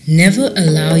Never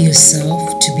allow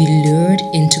yourself to be lured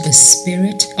into a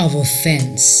spirit of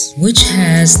offense, which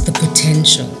has the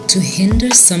potential to hinder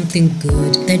something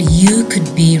good that you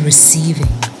could be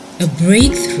receiving. A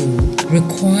breakthrough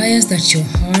requires that your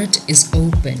heart is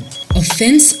open.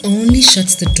 Offense only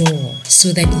shuts the door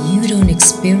so that you don't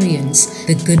experience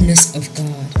the goodness of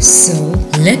God. So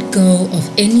let go of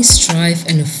any strife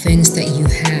and offense that you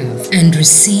have and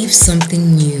receive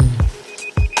something new.